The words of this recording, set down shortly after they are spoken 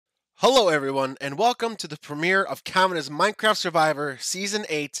Hello everyone, and welcome to the premiere of Kavanah's Minecraft Survivor Season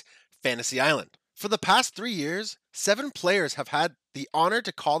 8 Fantasy Island. For the past 3 years, 7 players have had the honor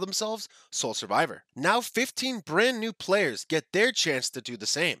to call themselves Sole Survivor. Now 15 brand new players get their chance to do the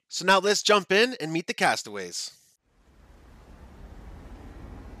same. So now let's jump in and meet the castaways.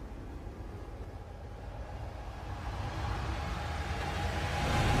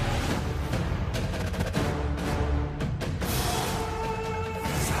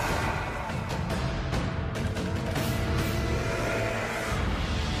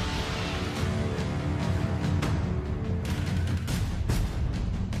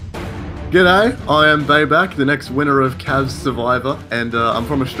 G'day, I am Bayback, the next winner of Cavs Survivor, and I'm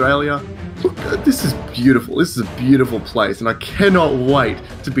from Australia. Look, this is beautiful. This is a beautiful place, and I cannot wait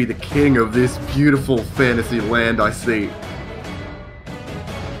to be the king of this beautiful fantasy land I see.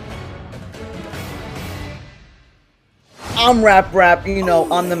 I'm Rap,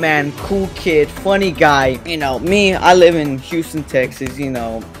 I'm the man, cool kid, funny guy. Me, I live in Houston, Texas,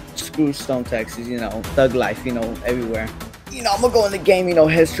 Screwstone, Texas, thug life, everywhere. I'm gonna go in the game,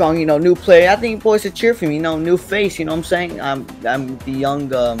 headstrong, new player. I think boys should cheer for me, new face, you know what I'm saying? I'm the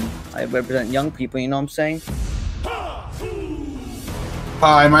young, I represent young people, you know what I'm saying?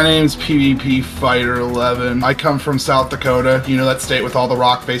 Hi, my name is PvP Fighter 11. I come from South Dakota, that state with all the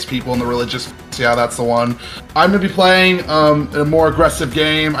rock-based people and the religious. Yeah, that's the one. I'm going to be playing a more aggressive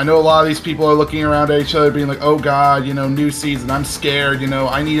game. I know a lot of these people are looking around at each other being like, oh god, new season, I'm scared,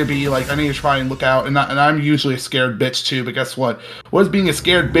 I need to try and look out. And I'm usually a scared bitch too, but guess what? What does being a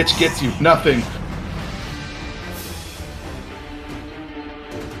scared bitch gets you? Nothing.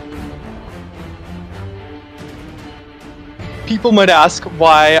 People might ask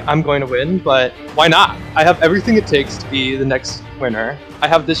why I'm going to win, but why not? I have everything it takes to be the next winner. I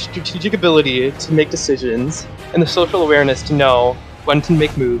have the strategic ability to make decisions and the social awareness to know when to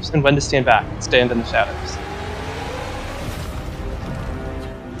make moves and when to stand back and stand in the shadows.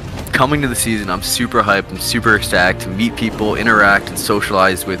 Coming to the season, I'm super hyped and super ecstatic to meet people, interact, and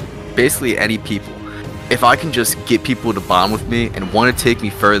socialize with basically any people. If I can just get people to bond with me and want to take me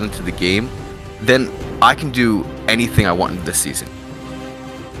further into the game, then I can do anything I want in this season.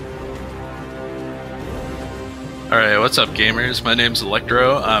 Alright, what's up gamers? My name's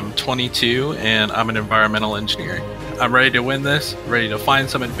Electro, I'm 22 and I'm an environmental engineer. I'm ready to win this, ready to find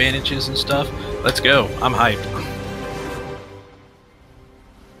some advantages and stuff. Let's go, I'm hyped.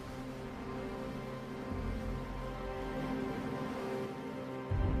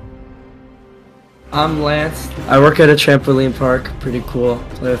 I'm Lance. I work at a trampoline park, pretty cool,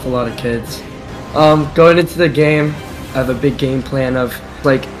 play with a lot of kids. Going into the game, I have a big game plan of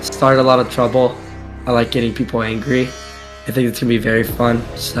start a lot of trouble. I like getting people angry. I think it's gonna be very fun,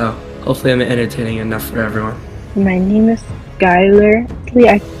 so hopefully I'm entertaining enough for everyone. My name is Skylar.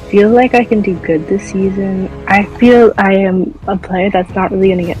 I feel like I can do good this season. I feel I am a player that's not really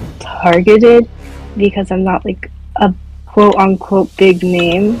gonna get targeted because I'm not a quote unquote big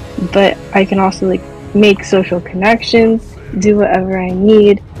name, but I can also make social connections, do whatever I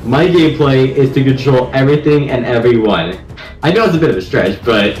need. My gameplay is to control everything and everyone. I know it's a bit of a stretch,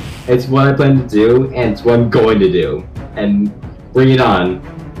 but it's what I plan to do, and it's what I'm going to do. And bring it on.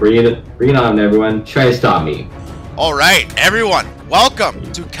 Bring it on, everyone. Try to stop me. Alright, everyone, welcome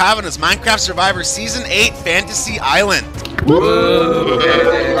to Kavanah's Minecraft Survivor Season 8 Fantasy Island. Woo!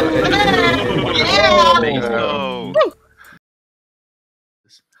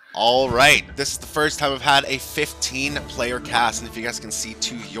 Alright, this is the first time I've had a 15-player cast, and if you guys can see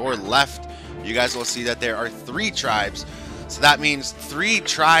to your left, you guys will see that there are 3 tribes. So that means 3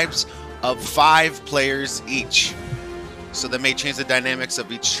 tribes of 5 players each. So that may change the dynamics of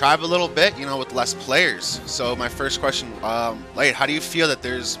each tribe a little bit, with less players. So my first question, Light, how do you feel that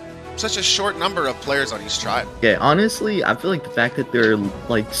there's such a short number of players on each tribe? Okay, honestly, I feel like the fact that they're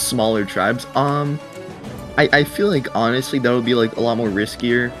smaller tribes, I feel like honestly that would be a lot more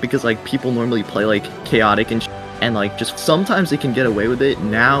riskier because people normally play chaotic and just sometimes they can get away with it.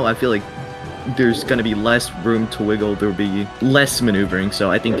 Now I feel like there's gonna be less room to wiggle, there'll be less maneuvering, so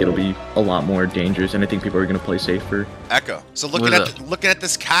I think it'll be a lot more dangerous, and I think people are gonna play safer. Echo. So looking at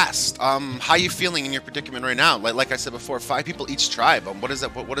this cast, how you feeling in your predicament right now? Like I said before, 5 people each tribe. What does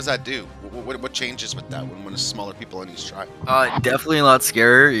that do? What changes with that when it's smaller people in each tribe? Definitely a lot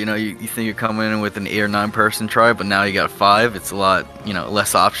scarier. You think you're coming in with an 8 or 9 person tribe, but now you got 5. It's a lot,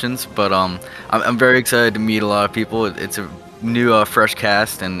 less options. But I'm very excited to meet a lot of people. It's a new fresh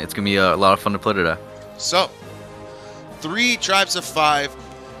cast, and it's gonna be a lot of fun to play today. So 3 tribes of 5.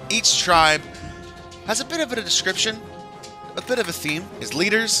 Each tribe has a bit of a description, a bit of a theme. Is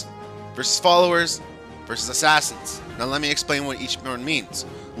leaders versus followers versus assassins. Now let me explain what each one means.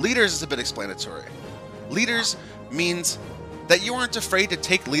 Leaders is a bit explanatory. Leaders means that you aren't afraid to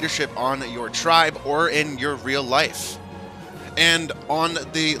take leadership on your tribe or in your real life. And on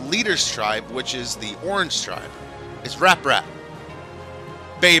the Leaders Tribe, which is the Orange Tribe, is Rap Rap,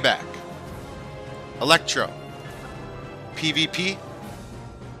 Bayback, Electro, PvP,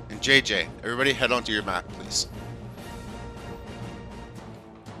 and JJ. Everybody head onto your map, please.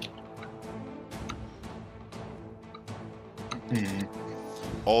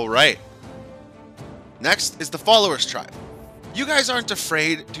 Alright. Next is the Followers Tribe. You guys aren't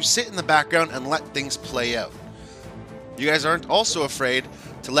afraid to sit in the background and let things play out. You guys aren't also afraid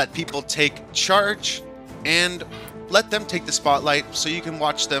to let people take charge and let them take the spotlight so you can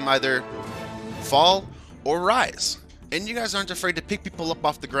watch them either fall or rise. And you guys aren't afraid to pick people up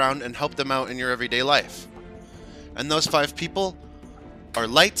off the ground and help them out in your everyday life. And those 5 people are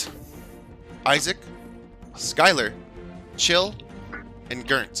Light, Isaac, Skylar, Chill, and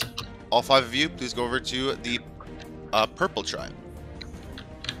Gurnt. All 5 of you, please go over to the Purple Tribe.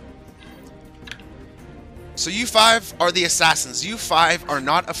 So you 5 are the assassins. You 5 are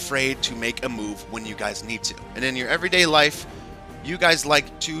not afraid to make a move when you guys need to. And in your everyday life, you guys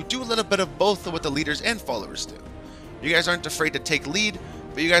like to do a little bit of both of what the leaders and followers do. You guys aren't afraid to take lead,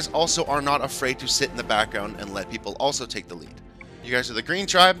 but you guys also are not afraid to sit in the background and let people also take the lead. You guys are the Green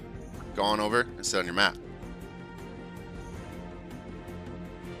Tribe. Go on over and sit on your map.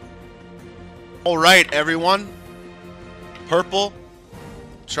 Alright, everyone. Purple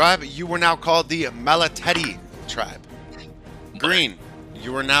Tribe, you were now called the Molatedi Tribe. Green,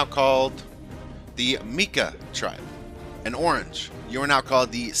 you are now called the Mika Tribe. And Orange, you are now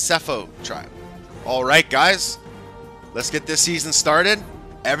called the Cefo Tribe. Alright, guys. Let's get this season started.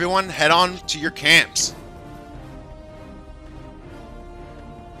 Everyone head on to your camps.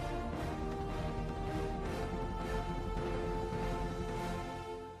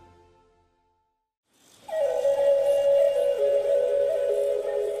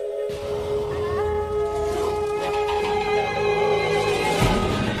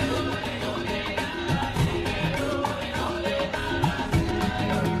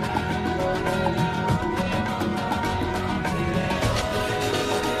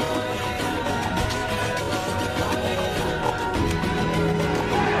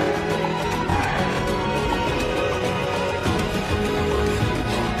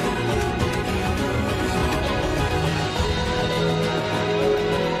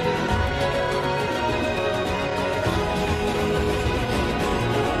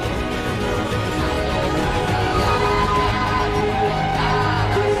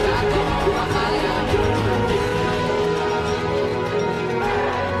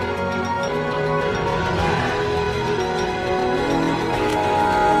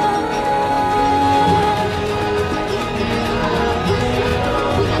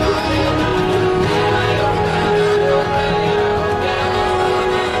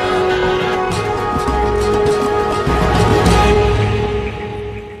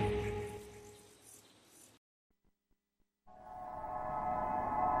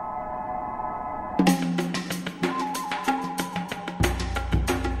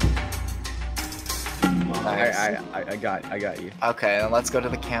 I got you. Okay, then let's go to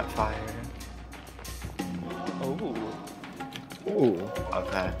the campfire. Ooh.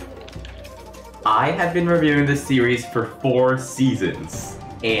 Okay. I have been reviewing this series for 4 seasons,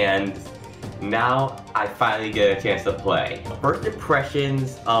 and now I finally get a chance to play. First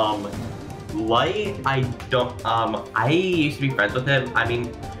impressions, Light, I used to be friends with him. I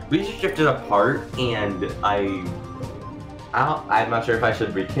mean, we just drifted apart, and I'm not sure if I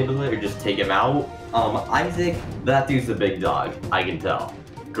should rekindle it or just take him out. Isaac, that dude's a big dog, I can tell.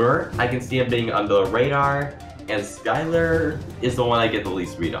 Gert, I can see him being under the radar, and Skylar is the one I get the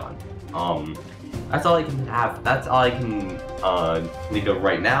least read on. That's all I can have. That's all I can leave it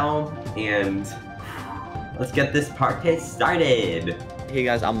right now, and let's get this party started. Hey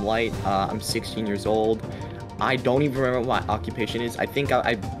guys, I'm Light. I'm 16 years old. I don't even remember what my occupation is. I think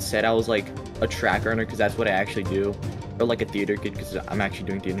I said I was like a track runner because that's what I actually do. Or like a theater kid because I'm actually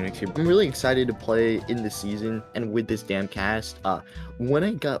doing theater next year. I'm really excited to play in this season and with this damn cast. When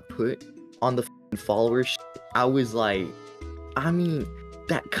I got put on the followers, I was like, I mean,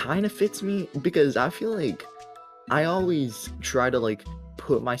 that kind of fits me because I feel like I always try to like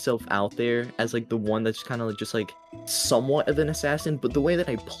put myself out there as like the one that's kind of like just like somewhat of an assassin, but the way that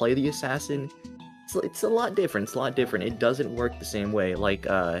I play the assassin, it's a lot different. It's a lot different. It doesn't work the same way. Like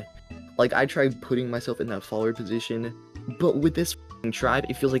I tried putting myself in that follower position, but with this tribe,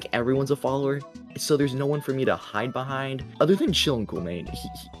 it feels like everyone's a follower, so there's no one for me to hide behind other than Chill and Coolmade.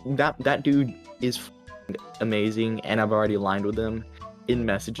 That dude is amazing, and I've already aligned with him. in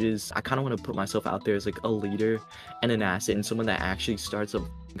messages, I kind of want to put myself out there as like a leader and an asset and someone that actually starts up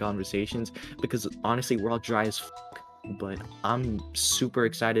conversations, because honestly we're all dry as but I'm super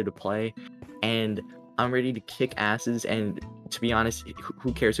excited to play and I'm ready to kick asses. And to be honest,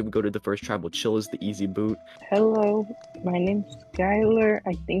 who cares if we go to the first tribe? We'll chill as the easy boot. Hello, my name's Skylar.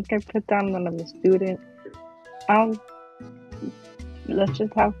 I think I put down that I'm a student. Let's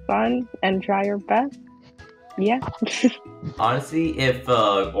just have fun and try our best. Yeah. Honestly, if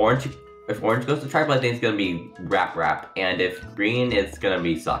orange goes to tribal, I think it's gonna be rap, and if green, it's gonna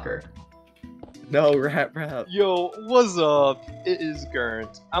be soccer. No, rap. Yo, what's up? It is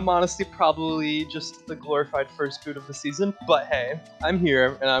Gurnt. I'm honestly probably just the glorified first boot of the season, but hey, I'm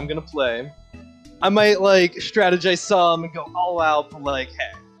here and I'm gonna play. I might like strategize some and go all out, but like,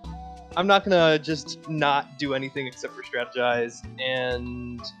 hey, I'm not gonna just not do anything except for strategize.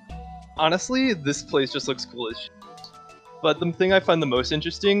 And honestly, this place just looks cool as shit. But the thing I find the most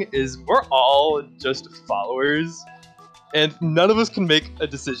interesting is we're all just followers, and none of us can make a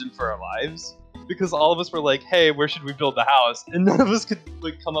decision for our lives. Because all of us were like, hey, where should we build the house? And none of us could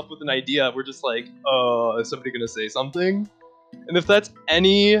like come up with an idea. We're just like, is somebody gonna say something? And if that's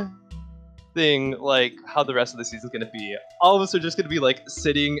anything like how the rest of the season's gonna be, all of us are just gonna be like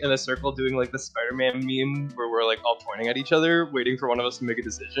sitting in a circle doing like the Spider-Man meme where we're like all pointing at each other, waiting for one of us to make a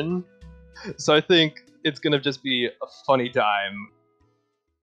decision. So I think it's gonna just be a funny time.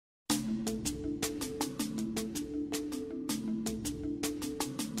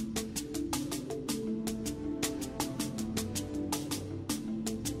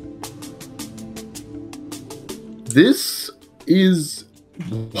 This is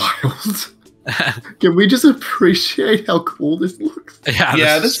wild. Can we just appreciate how cool this looks?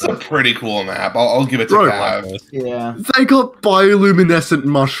 Yeah, this is a pretty cool map. I'll give it to Cav. Yeah. They got bioluminescent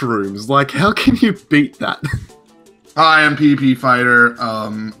mushrooms. Like, how can you beat that? Hi, I'm PvP Fighter.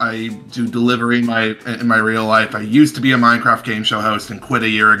 I do delivery in my real life. I used to be a Minecraft game show host and quit a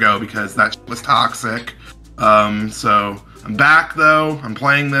year ago because that shit was toxic. So I'm back though. I'm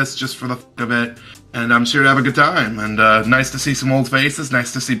playing this just for the fuck of it. And I'm sure to have a good time, and nice to see some old faces,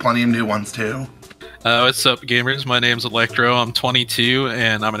 nice to see plenty of new ones too. What's up, gamers? My name's Electro, I'm 22,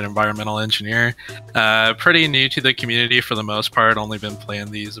 and I'm an environmental engineer. Pretty new to the community for the most part, only been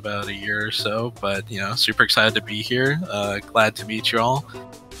playing these about a year or so, but, you know, super excited to be here. Glad to meet you all.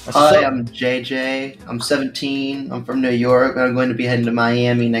 Hi, I'm JJ, I'm 17, I'm from New York, and I'm going to be heading to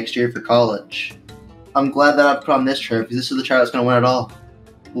Miami next year for college. I'm glad that I put on this trip, because this is the tribe that's going to win it all.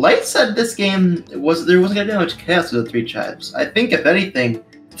 Light said this game there wasn't going to be much chaos with the three tribes. I think, if anything,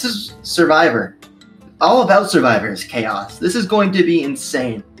 this is Survivor. All about Survivor is chaos. This is going to be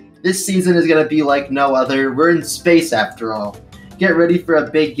insane. This season is going to be like no other. We're in space after all. Get ready for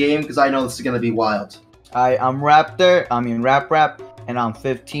a big game, because I know this is going to be wild. I'm Rap, and I'm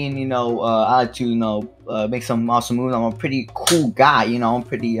 15, you know, I like to, you know, make some awesome moves. I'm a pretty cool guy, you know, I'm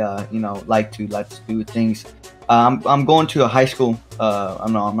pretty, you know, like to do things. I'm going to a high school.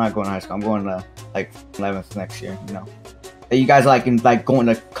 I'm not going to high school. I'm going to like 11th next year. You know, you guys going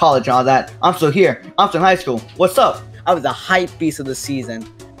to college and all that. I'm still here. I'm still in high school. What's up? I was the hype beast of the season.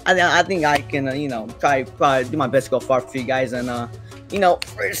 I think I can you know probably do my best to go far for you guys. And you know,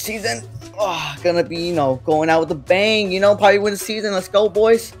 first season, gonna be, you know, going out with a bang. You know, probably win the season. Let's go,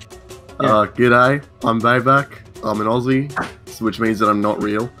 boys. Yeah. G'day. I'm Bayback. I'm an Aussie, which means that I'm not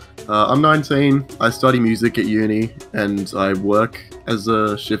real. I'm 19, I study music at uni, and I work as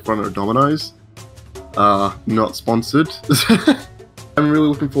a shift runner at Domino's. Not sponsored. I'm really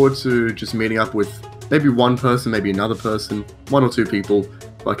looking forward to just meeting up with maybe one person, maybe another person, one or two people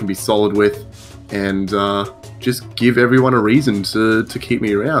who I can be solid with, and just give everyone a reason to keep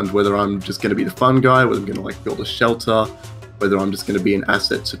me around, whether I'm just going to be the fun guy, whether I'm going to like build a shelter, whether I'm just going to be an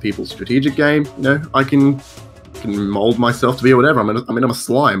asset to people's strategic game. You know, I can mold myself to be whatever. I'm a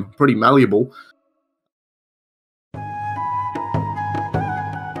slime, pretty malleable.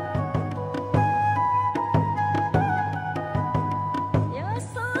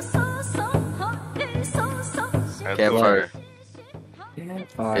 Campfire.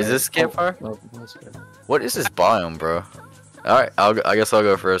 Is this campfire? What is this biome, bro? Alright, I guess I'll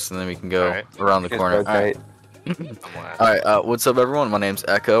go first, and then we can go around the corner. Alright. Alright, what's up, everyone? My name's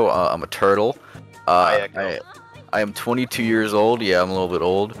Echo. I'm a turtle. I am 22 years old. Yeah, I'm a little bit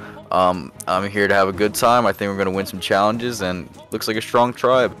old. I'm here to have a good time. I think we're gonna win some challenges, and looks like a strong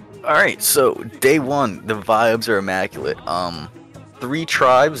tribe. All right, so day one, the vibes are immaculate. 3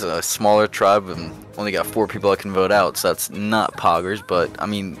 tribes, a smaller tribe, and only got 4 people that can vote out, so that's not poggers. But I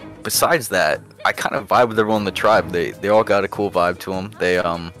mean, besides that, I kind of vibe with everyone in the tribe. They all got a cool vibe to them. They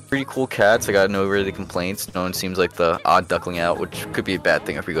pretty cool cats. I got no really complaints. No one seems like the odd duckling out, which could be a bad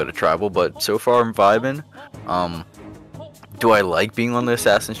thing if we go to tribal. But so far I'm vibing. Do I like being on the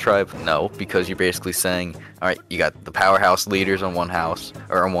Assassin's Tribe? No, because you're basically saying, all right, you got the powerhouse leaders on one house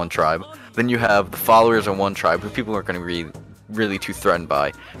or on one tribe. Then you have the followers on one tribe who people aren't going to be really too threatened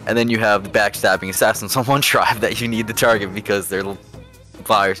by, and then you have the backstabbing assassins on one tribe that you need to target because they're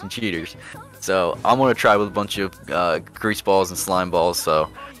liars and cheaters. So I'm on a tribe with a bunch of grease balls and slime balls,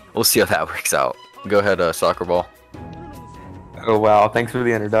 so we'll see how that works out. Go ahead, soccer ball. Oh wow, thanks for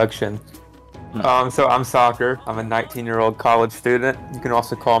the introduction. So I'm Soccer. I'm a 19-year-old college student. You can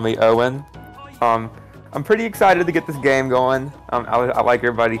also call me Owen. I'm pretty excited to get this game going. I like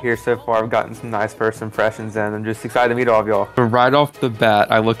everybody here so far. I've gotten some nice first impressions, and I'm just excited to meet all of y'all. Right off the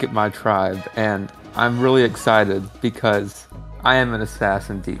bat, I look at my tribe, and I'm really excited because I am an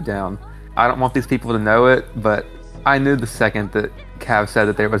assassin deep down. I don't want these people to know it, but I knew the second that Cav said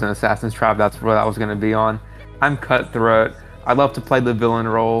that there was an assassin's tribe, that's what I was going to be on. I'm cutthroat. I love to play the villain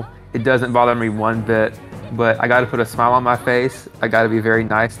role. It doesn't bother me one bit, but I got to put a smile on my face. I got to be very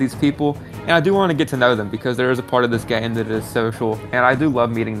nice to these people, and I do want to get to know them because there is a part of this game that is social, and I do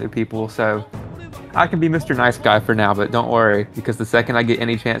love meeting new people, so I can be Mr. Nice Guy for now, but don't worry, because the second I get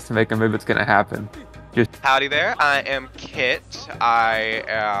any chance to make a move, it's going to happen. Howdy there, I am Kit. I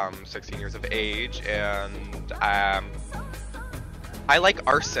am 16 years of age, and I like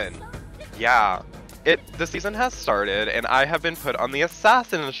arson. Yeah. The season has started, and I have been put on the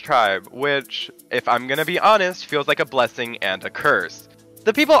Assassin's Tribe, which, if I'm gonna be honest, feels like a blessing and a curse.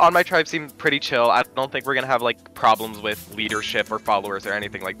 The people on my tribe seem pretty chill. I don't think we're gonna have, like, problems with leadership or followers or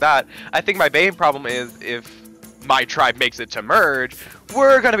anything like that. I think my main problem is if my tribe makes it to merge,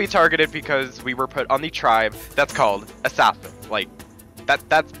 we're gonna be targeted because we were put on the tribe that's called Assassin. Like,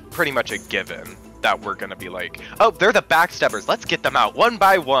 that's pretty much a given. That we're gonna be like, oh, they're the backstabbers, let's get them out one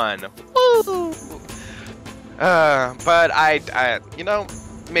by one. Woo! But I, you know,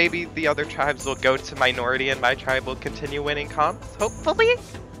 maybe the other tribes will go to minority and my tribe will continue winning comps, hopefully?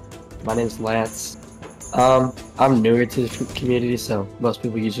 My name's Lance. I'm newer to the community, so most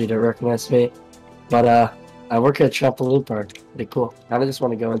people usually don't recognize me. But I work at Trampoline Park. Pretty cool. I just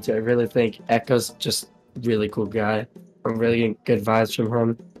want to go into it. I really think Echo's just a really cool guy. I'm really getting good vibes from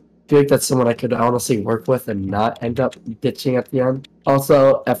him. I feel like that's someone I could honestly work with and not end up ditching at the end.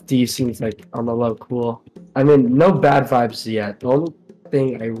 Also, FD seems like on the low cool. I mean, no bad vibes yet. The only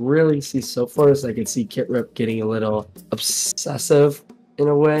thing I really see so far is I can see Kit Rip getting a little obsessive in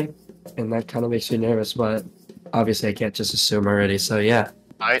a way, and that kind of makes me nervous, but obviously I can't just assume already, so yeah.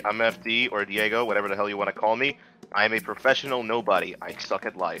 Hi, I'm FD, or Diego, whatever the hell you want to call me. I am a professional nobody. I suck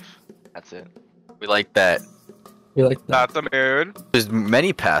at life. That's it. We like that. We like that. That's a mood. There's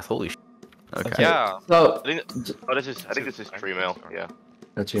many paths, holy shit. Okay. Yeah. So, I think this is tree mail, yeah.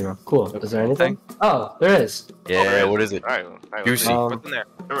 That's you know. Cool. Is there anything? Oh, there is. Yeah, what is it? Alright, Juicy. What's in there?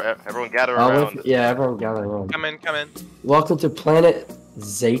 Everyone gather around. Yeah, everyone gather around. Come in. Welcome to planet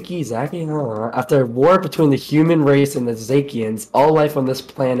Zaki? After a war between the human race and the Zakians, all life on this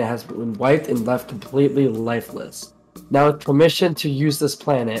planet has been wiped and left completely lifeless. Now, with permission to use this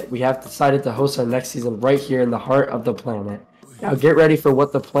planet, we have decided to host our next season right here in the heart of the planet. Now, get ready for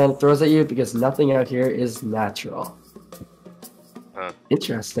what the planet throws at you, because nothing out here is natural.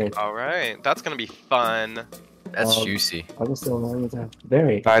 Interesting. Alright, that's gonna be fun. That's juicy. I just don't know that.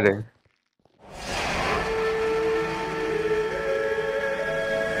 Very exciting.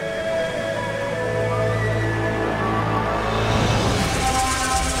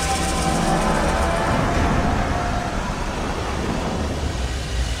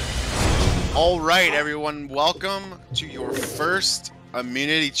 All right, everyone, welcome to your first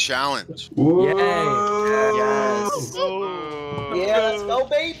immunity challenge. Yay! Yes. Yeah, let's go,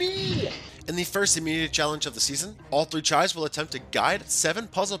 baby! In the first immunity challenge of the season, all 3 tribes will attempt to guide 7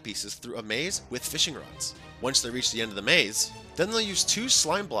 puzzle pieces through a maze with fishing rods. Once they reach the end of the maze, then they'll use 2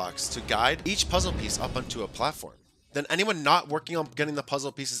 slime blocks to guide each puzzle piece up onto a platform. Then anyone not working on getting the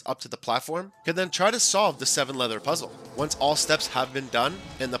puzzle pieces up to the platform can then try to solve the 7-letter puzzle. Once all steps have been done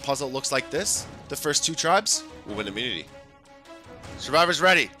and the puzzle looks like this, the first 2 tribes will win immunity. Survivors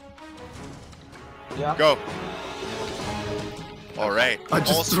ready? Yeah. Go. All right.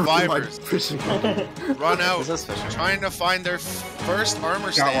 All survivors run out trying to find their first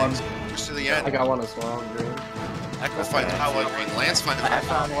armor stand just to the end. I got one as well. Green. Echo finding one. Green. Lance finding one. I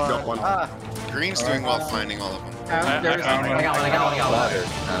found one. Got one. Green's doing well finding all of them. I got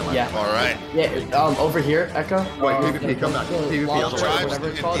one. Yeah. All right. Yeah. Over here, Echo. Wait, PvP, come back. PvP. Tribes whatever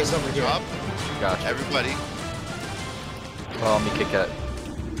doing it's a called is decent over here. job. Gotcha. Everybody. Well, Mika Cat.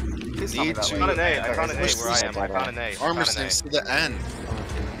 Need to I found an A where I am. I found an A. Armor things to the end.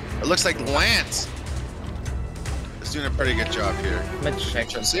 It looks like Lance is doing a pretty good job here.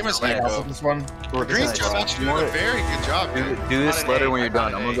 Same as Hypo. This one. Green's job actually doing a very good job. Do this letter when you're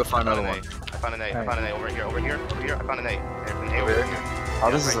done. I'm gonna go find another one. I found an A. I found an A over here. I found an A. There's an A over here. Oh,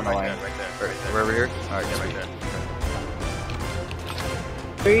 this is annoying. Right there. We're over here? Alright, Yeah, right there.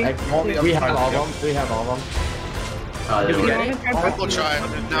 We have all of them. We have all of them. Purple Tribe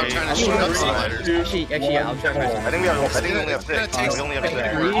now trying to shoot up some letters. Actually, yeah, I'll try. I think we only have 6. We only have 6.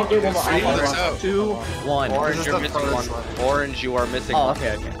 Three letters out. 2, 1. Orange, you're missing one. Orange, you are missing Oh, one.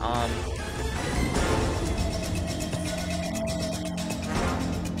 okay.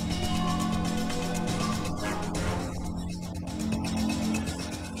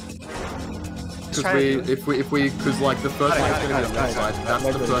 Because like the first one's gonna be on that side. That's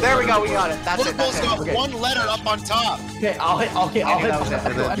the first. There we go, we got it. That's it. Purple's got one letter up on top. Okay, I'll hit. Okay, I'll hit.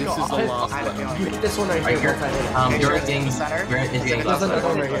 This is the last one. You hit this one right here. You're hitting the center. There's another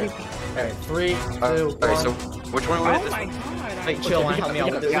one right here. Alright, 3, 2, 1. Alright, so which one was this? Wait, chill. Help me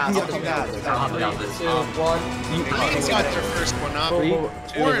out with this. 3, 2, 1. Green's got their first one up.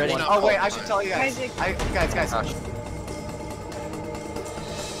 Orange now. Oh wait, I should tell you guys. Guys.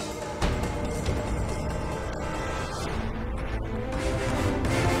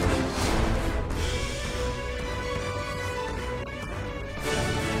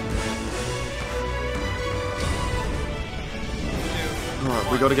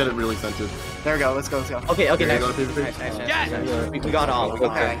 We gotta get it really centered. There we go. Let's go. Okay, nice. Yes! We got all.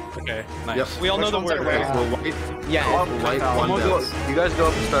 Okay. Okay, nice. Yep. We all know the word, right? We'll wait. Yeah. Wait, one down. You guys go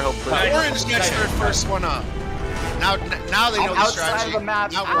up and start helping. Orange gets their first one up. Now they know the Outside strategy. of the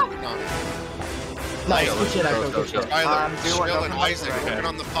map. Now working on it. Nice, good shit, good shit. Tyler, do Shill, one and up. Isaac working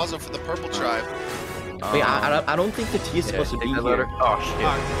on the puzzle for the Purple Tribe. Wait, I don't think the T is supposed to be here. Oh shit.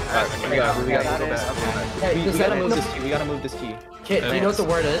 We gotta move this T. We gotta move this T. Kit, do you know what the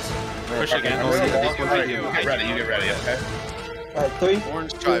word is? Push again. You get ready, okay? Alright, 3.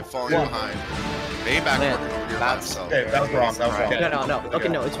 Orange Tribe falling behind. Bayback working over here by himself. Okay, that was wrong. No. Okay,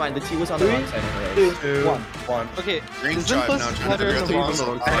 no, it's fine. The T was on the wrong side. 2, 1. Okay, Green the Tribe simplest now trying to letter figure out in the the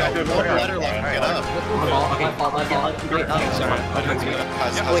puzzle. One letter left. Get up.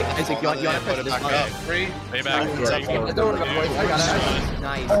 Wait, Isaac, you wanna press this back button? up. Payback.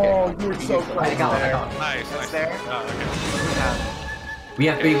 Nice. Oh, you were so close there. Nice. There. We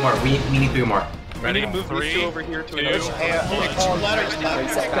have 3 more. We need 3 more. Ready? Move 3 over here to another. Two letters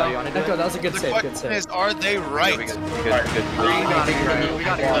left. Echo, that was a good The save. Good question save. is, are they right? We got it.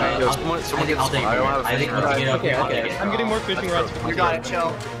 Someone gets. I don't have a fishing rod. Okay. I'm getting more fishing rods. You got it.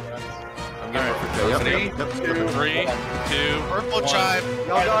 Chill. I'm getting more fishing rods. 3, 2. Purple Tribe.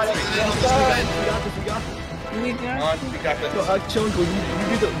 Y'all got it. We got this. Chill, you do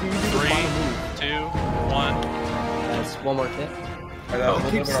the 3, 2, 1. Nice. One more kit.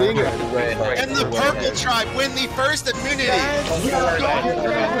 Keep singing. And the Purple Tribe win the first immunity.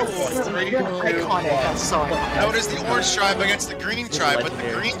 Notice the Orange Tribe against the Green Tribe, but the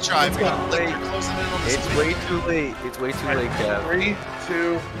Green Tribe got closing in on the It's way too late. It's way too late, Kev. 3,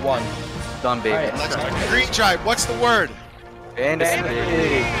 2, 1. Done, baby. Let's go. Green Tribe, what's the word? Fantasy.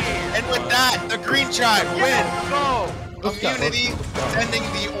 And with that, the Green Tribe win immunity, sending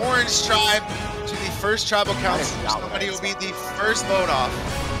the Orange Tribe to the first tribal council. Somebody will be the first vote off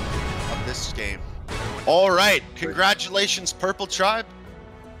of this game. All right, congratulations, Purple Tribe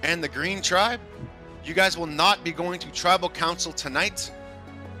and the Green Tribe. You guys will not be going to tribal council tonight,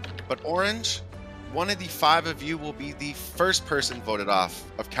 but Orange, one of the 5 of you will be the first person voted off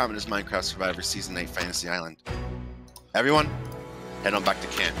of Kavanagh's Minecraft Survivor Season 8 Fantasy Island. Everyone, head on back to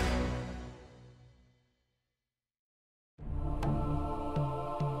camp.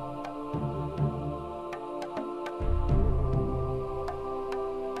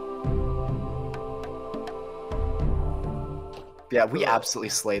 Yeah, we absolutely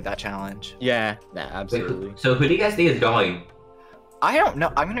slayed that challenge. Yeah, absolutely. So who do you guys think is going? I don't know.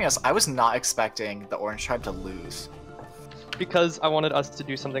 I'm gonna be honest. I was not expecting the Orange Tribe to lose. Because I wanted us to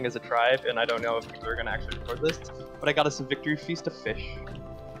do something as a tribe, and I don't know if people are gonna actually record this, but I got us a victory feast of fish.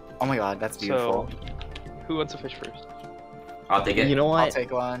 Oh my god, that's beautiful. So, who wants a fish first? I'll take it. You know what? I'll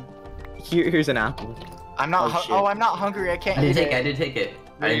take one. Here's an apple. I'm not. I'm not hungry. I can't I eat did take it. it. I did take it.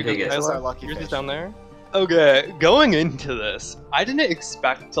 I didn't take it. Those are lucky Yours fish. is down there. Okay, going into this, I didn't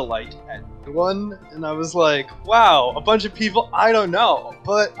expect to like anyone, and I was like, wow, a bunch of people, I don't know,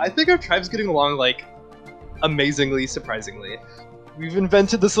 but I think our tribe's getting along, like, amazingly, surprisingly. We've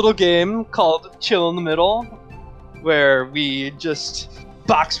invented this little game called Chill in the Middle, where we just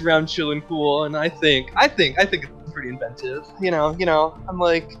box around chill and cool, and I think it's pretty inventive, you know, I'm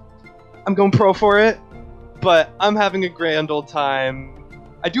like, I'm going pro for it, but I'm having a grand old time.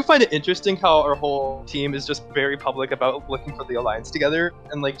 I do find it interesting how our whole team is just very public about looking for the alliance together,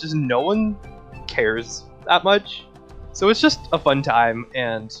 and like just no one cares that much. So it's just a fun time,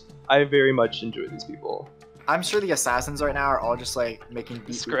 and I very much enjoy these people. I'm sure the assassins right now are all just like making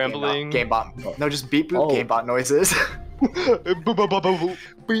beep Scrambling. gamebot. No, just beep boop gamebot noises. Beep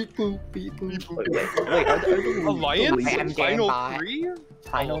boop beep boop. Wait, are there Alliance? Final Gamebot. 3?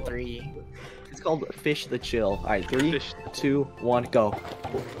 Final 3. It's called Fish the Chill. Alright, 3, 2, 1, go.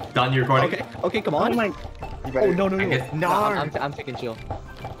 Done your recording? Okay, okay, come on. Oh, no. No. I'm taking chill.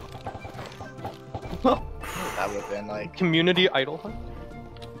 That would have been like community idol hunt.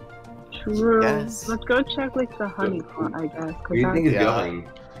 True. Yes. Let's go check like the honey pot, I guess. Where do you think it's going?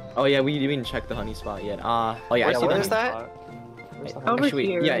 Oh yeah, we didn't check the honey spot yet. Oh yeah, I see where the is honey that? spot. Over Actually,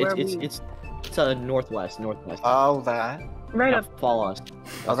 here, yeah, where it's northwest. Oh, that. Right up. Follow us.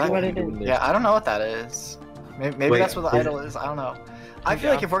 Oh, that. what it is. Yeah, I don't know what that is. Maybe Wait, that's what the is idol is. I don't know. I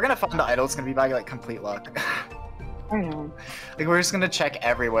feel like if we're gonna find the idol, it's gonna be by like complete luck. I know. Like we're just gonna check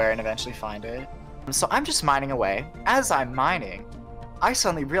everywhere and eventually find it. So I'm just mining away. As I'm mining, I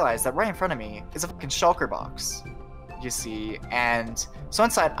suddenly realize that right in front of me is a fucking shulker box. You see, and so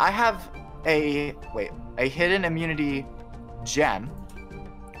inside I have a hidden immunity gem.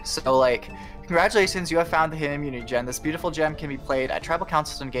 So like, congratulations, you have found the hidden immunity gem. This beautiful gem can be played at Tribal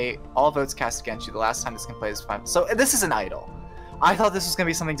Council and Gate. All votes cast against you. The last time this can play is 5. So this is an idol. I thought this was gonna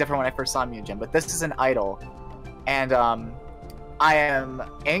be something different when I first saw immunity gem, but this is an idol, and I am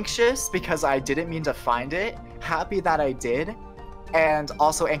anxious because I didn't mean to find it. Happy that I did. And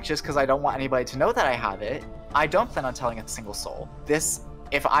also anxious because I don't want anybody to know that I have it. I don't plan on telling a single soul.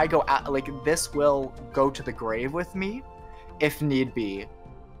 If I go out, like, this will go to the grave with me, if need be.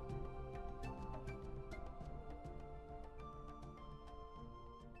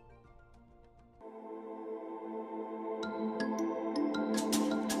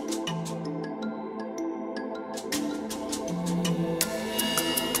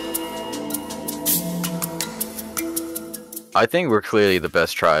 I think we're clearly the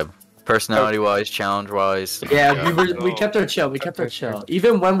best tribe. Personality-wise, challenge-wise. Yeah, we kept our chill. We kept our chill.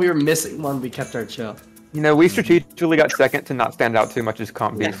 Even when we were missing one, we kept our chill. You know, we strategically got second to not stand out too much as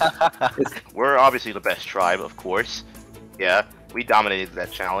comp beast. We're obviously the best tribe, of course. Yeah, we dominated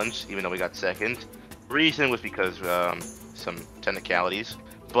that challenge, even though we got second. The reason was because some technicalities.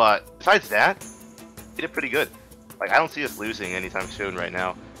 But besides that, we did pretty good. Like, I don't see us losing anytime soon right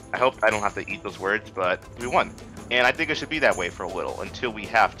now. I hope I don't have to eat those words, but we won. And I think it should be that way for a little until we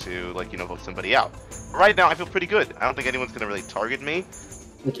have to, like, you know, vote somebody out. But right now, I feel pretty good. I don't think anyone's gonna really target me.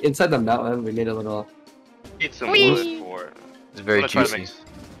 Like inside the mountain, we need a little. Need some wood for. It's very juicy.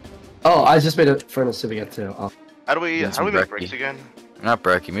 Oh, I just made a furnace to get too. Oh. How do we make bricks again? Not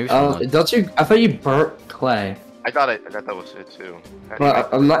brekkie, maybe. Some Don't you? I thought you burnt clay. I thought that was it too. Well,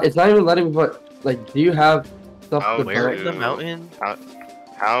 I'm not. It's not even letting me put. Like, do you have stuff to where burn? the mountain?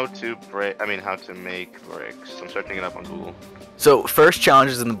 How to make bricks. I'm searching it up on Google. So, first challenge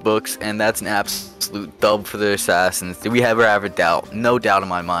is in the books, and that's an absolute dub for the assassins. Did we ever have a doubt? No doubt in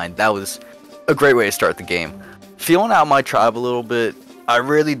my mind. That was a great way to start the game. Feeling out my tribe a little bit, I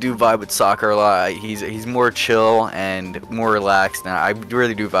really do vibe with Soccer a lot. He's more chill and more relaxed, and I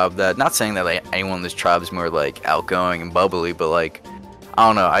really do vibe with that. Not saying that like, anyone in this tribe is more like outgoing and bubbly, but like, I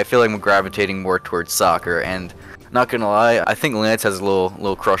don't know. I feel like I'm gravitating more towards Soccer, and not gonna lie, I think Lance has a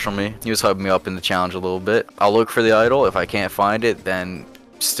little crush on me. He was hyping me up in the challenge a little bit. I'll look for the idol. If I can't find it, then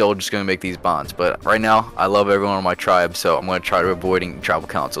still just gonna make these bonds. But right now, I love everyone on my tribe, so I'm gonna try to avoiding tribal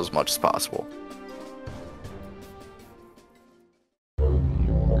council as much as possible.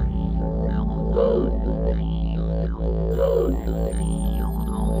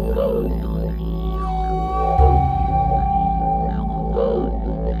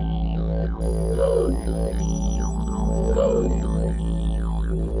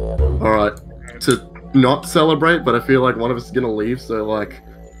 Alright, to not celebrate, but I feel like one of us is gonna leave, so like,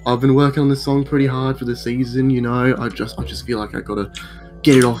 I've been working on this song pretty hard for the season, you know, I just feel like I gotta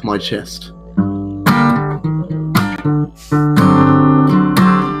get it off my chest.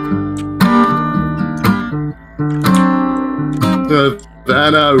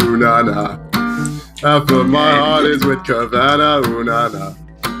 Kavanah, ooh na na. Half of my heart is with Kavanah, ooh na na.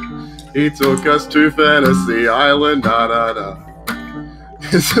 He took us to Fantasy Island, na na na.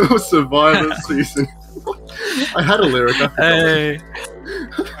 It's a Survivor season. I had a lyric. Hey.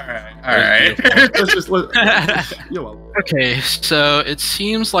 Alright. Let's just you're welcome. Okay, so it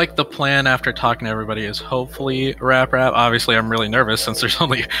seems like the plan after talking to everybody is hopefully wrap. Obviously, I'm really nervous since there's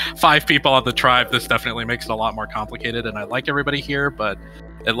only 5 people on the tribe. This definitely makes it a lot more complicated, and I like everybody here, but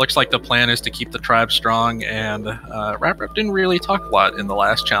it looks like the plan is to keep the tribe strong, and Rap didn't really talk a lot in the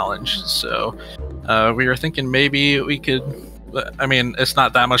last challenge, so we were thinking maybe we could. I mean, it's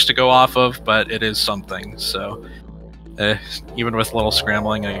not that much to go off of, but it is something. So even with a little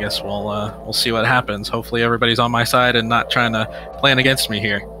scrambling, I guess we'll see what happens. Hopefully, everybody's on my side and not trying to plan against me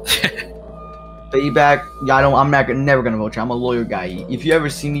here. Payback. Yeah, I'm never gonna vote you. I'm a loyal guy. If you ever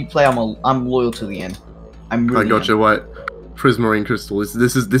see me play, I'm loyal to the end. I got you. What? Prismarine Crystal.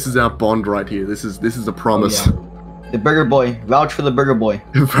 This is our bond right here. This is a promise. Oh, yeah. The Burger Boy. Vouch for the Burger Boy.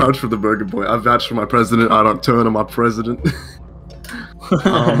 Vouch for the Burger Boy. I vouch for my president. I don't turn on my president.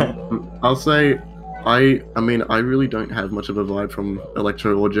 I'll say, I mean, I really don't have much of a vibe from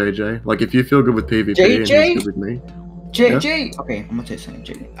Electro or JJ. Like, if you feel good with PvP and he's good with me. JJ. Okay, I'm gonna tell you something.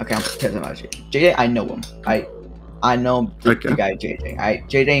 JJ. Okay, I'm gonna tell you about JJ. JJ, I know him. I know the guy JJ.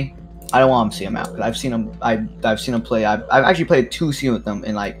 JJ. I don't want him to see him out because I've seen him. I've seen him play. I've actually played 2 seasons with them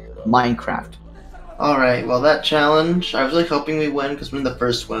in like Minecraft. All right. Well, that challenge, I was really hoping we win because winning the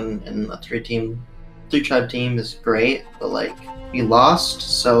first one in a 3-tribe team is great. But like, we lost,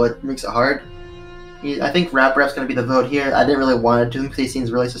 so it makes it hard. I think Rap's gonna be the vote here. I didn't really want to do him because he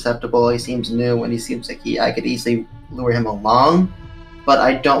seems really susceptible. He seems new, and he seems like I could easily lure him along. But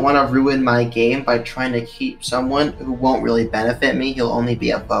I don't want to ruin my game by trying to keep someone who won't really benefit me. He'll only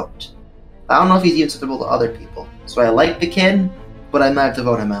be a vote. I don't know if he's even susceptible to other people. So I like the kid, but I might have to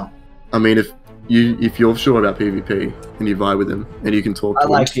vote him out. I mean, if you're sure about PvP and you vibe with him and you can talk to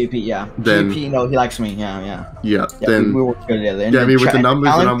him. I like PvP, yeah. Then, PvP, no, he likes me, yeah. Yeah, then we work good together. Yeah, I mean, with the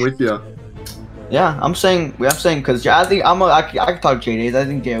numbers, and I'm with you. Yeah, I'm saying because I think I can talk to JD. I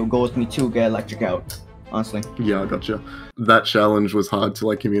think Jay will go with me too. Get electric out, honestly. Yeah, I gotcha. That challenge was hard to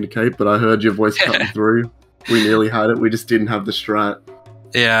like communicate, but I heard your voice cutting through. We nearly had it. We just didn't have the strat.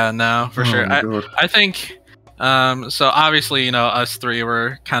 Yeah, no, for sure. God. I think, so obviously, you know, us three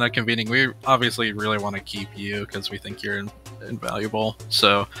were kind of convening. We obviously really want to keep you because we think you're invaluable.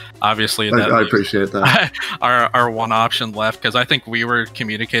 So obviously that I appreciate that. our one option left, because I think we were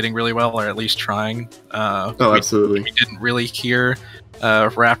communicating really well, or at least trying. Absolutely. We didn't really hear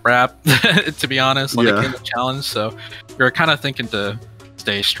rap, to be honest, like in the challenge. So we were kind of thinking to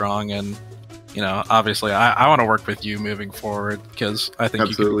stay strong and, you know, obviously, I want to work with you moving forward because I think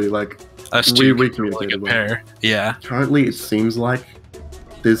absolutely, you can, like us two we can really good pair. Yeah. Currently, it seems like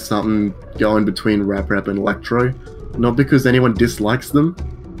there's something going between Rap and Electro, not because anyone dislikes them,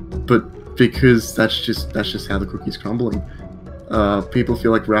 but because that's just how the cookie's crumbling. People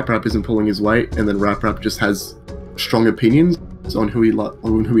feel like Rap isn't pulling his weight, and then Rap just has strong opinions on who he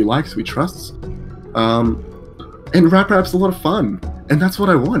likes, who he trusts. And Rap's a lot of fun. And that's what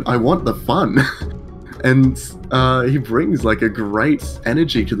I want. I want the fun. And he brings like a great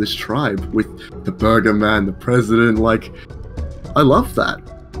energy to this tribe with the Burger Man, the president. Like, I love that.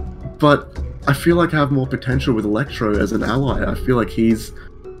 But I feel like I have more potential with Electro as an ally. I feel like he's,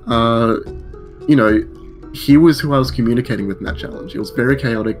 you know, he was who I was communicating with in that challenge. It was very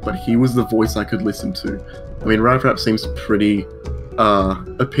chaotic, but he was the voice I could listen to. I mean, Rap seems pretty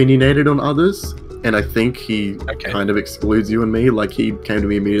opinionated on others. And I think he kind of excludes you and me. Like, he came to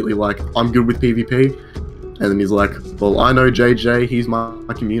me immediately like, I'm good with PvP. And then he's like, well, I know JJ, he's my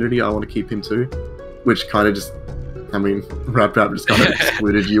community, I want to keep him too. Which kind of just, I mean, Rap just kind of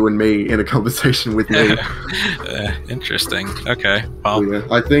excluded you and me in a conversation with me. Interesting. Okay. Well, yeah,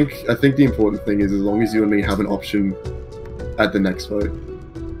 I think the important thing is, as long as you and me have an option at the next vote,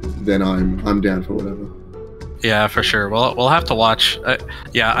 then I'm down for whatever. Yeah, for sure. We'll have to watch.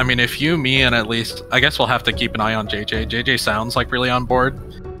 Yeah, I mean, if you, me, and at least, I guess we'll have to keep an eye on JJ. JJ sounds like really on board.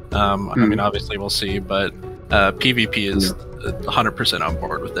 I mean, obviously we'll see, but PvP is 100% on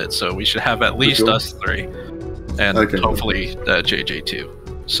board with it. So we should have at least us three, and hopefully JJ too.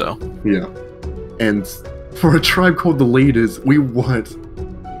 So yeah, and for a tribe called the Leaders, we weren't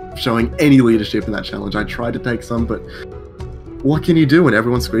showing any leadership in that challenge. I tried to take some, but what can you do when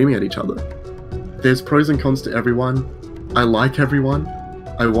everyone's screaming at each other? There's pros and cons to everyone. I like everyone.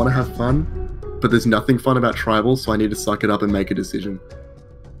 I want to have fun, but there's nothing fun about tribal, so I need to suck it up and make a decision.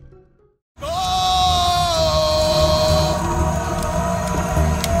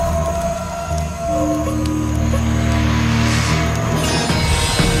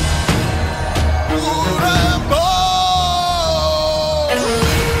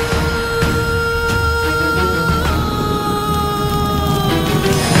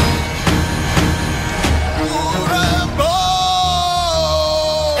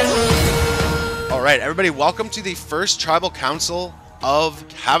 Everybody, welcome to the first Tribal Council of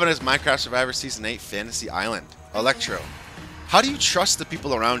Kavanah's Minecraft Survivor Season 8 Fantasy Island. Electro, how do you trust the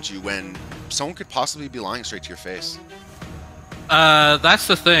people around you when someone could possibly be lying straight to your face? That's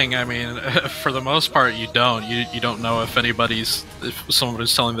the thing. I mean, for the most part, you don't. You don't know if someone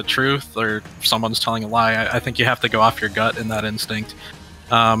is telling the truth or if someone's telling a lie. I think you have to go off your gut in that instinct.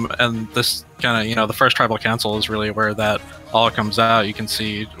 And this kind of, the first tribal council is really where that all comes out. You can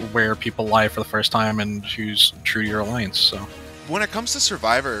see where people lie for the first time and who's true to your alliance. So, when it comes to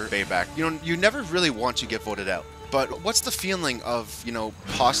Survivor, Bayback, you never really want to get voted out. But what's the feeling of,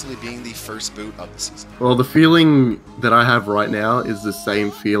 possibly being the first boot of the season? Well, the feeling that I have right now is the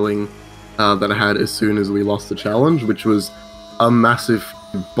same feeling that I had as soon as we lost the challenge, which was a massive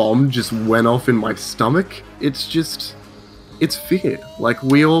bomb just went off in my stomach. It's fear. Like,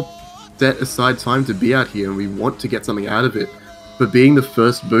 we all set aside time to be out here and we want to get something out of it. But being the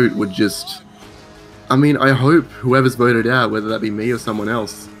first boot would just... I mean, I hope whoever's voted out, whether that be me or someone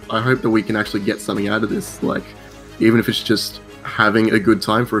else, I hope that we can actually get something out of this. Like, even if it's just having a good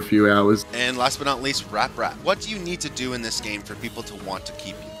time for a few hours. And last but not least, Rap. What do you need to do in this game for people to want to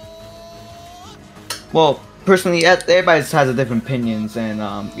keep you? Well, personally, everybody has a different opinions, and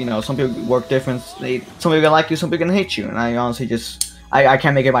some people work differently. Some people gonna like you, some people gonna hate you, and I honestly I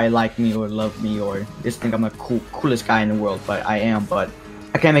can't make everybody like me or love me or just think I'm the coolest guy in the world, but I am. But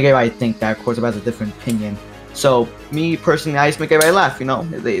I can't make everybody think that. Of course, everybody has a different opinion. So me personally, I just make everybody laugh.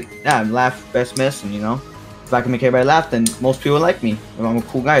 Laugh, best miss, and if I can make everybody laugh, then most people like me. If I'm a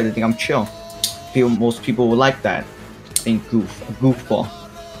cool guy, they think I'm chill. Most people will like that. Think a goofball.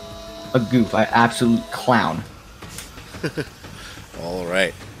 A goof, I absolute clown. All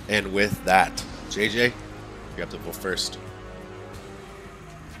right, and with that, JJ, you have to go first.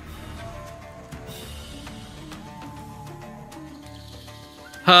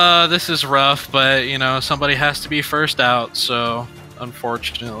 This is rough, but somebody has to be first out, so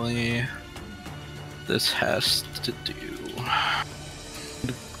unfortunately, this has to do.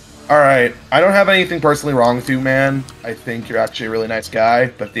 Alright, I don't have anything personally wrong with you, man. I think you're actually a really nice guy,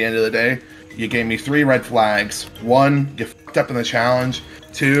 but at the end of the day, you gave me 3 red flags. 1, you f***ed up in the challenge.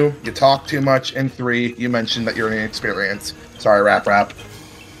 2, you talk too much. And 3, you mentioned that you're inexperienced. Sorry, Rap.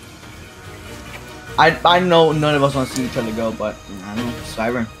 I know none of us want to see each other go, but I don't know,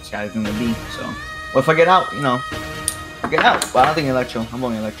 Survivor, this guy's gonna be, so. Well, if I get out, I get out. But I don't think Electro. I'm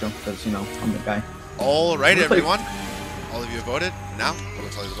voting Electro, because, I'm the guy. All right, everyone. All of you have voted. Now, I'm going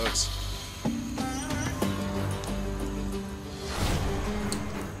to tell you the votes.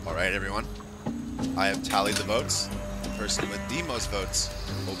 All right, everyone. I have tallied the votes. The person with the most votes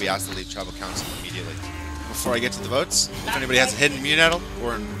will be asked to leave Tribal Council immediately. Before I get to the votes, if anybody has a hidden immune idol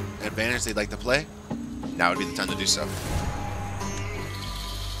or an advantage they'd like to play, now would be the time to do so.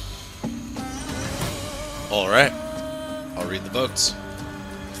 All right. I'll read the votes.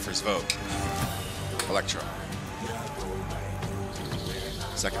 First vote, Electro.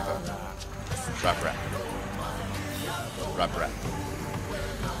 Second vote, Rap.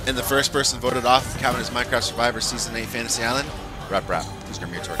 And the first person voted off Kavanah's Minecraft Survivor Season 8 Fantasy Island, Rap. Who's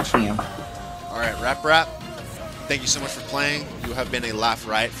gonna be your torch? All right, Rap. Thank you so much for playing. You have been a laugh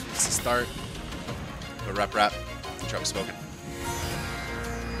riot since the start. But Rap, the tribe has spoken.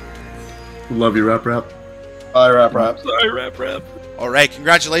 Love you, Rap. Bye, Rap. Sorry, Rap. All right,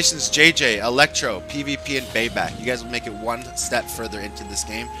 congratulations, JJ, Electro, PvP, and Bayback. You guys will make it one step further into this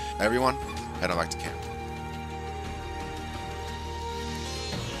game. Everyone, head on back to camp.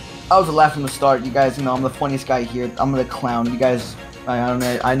 I was a laugh from the start. You guys, I'm the funniest guy here. I'm the clown. You guys, I don't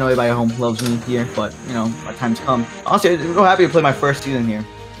know. I know everybody at home loves me here, but my time's come. Honestly, I'm so happy to play my first season here.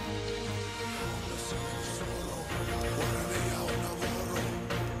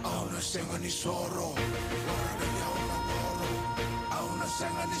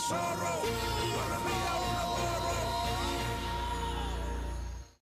 Sorrow.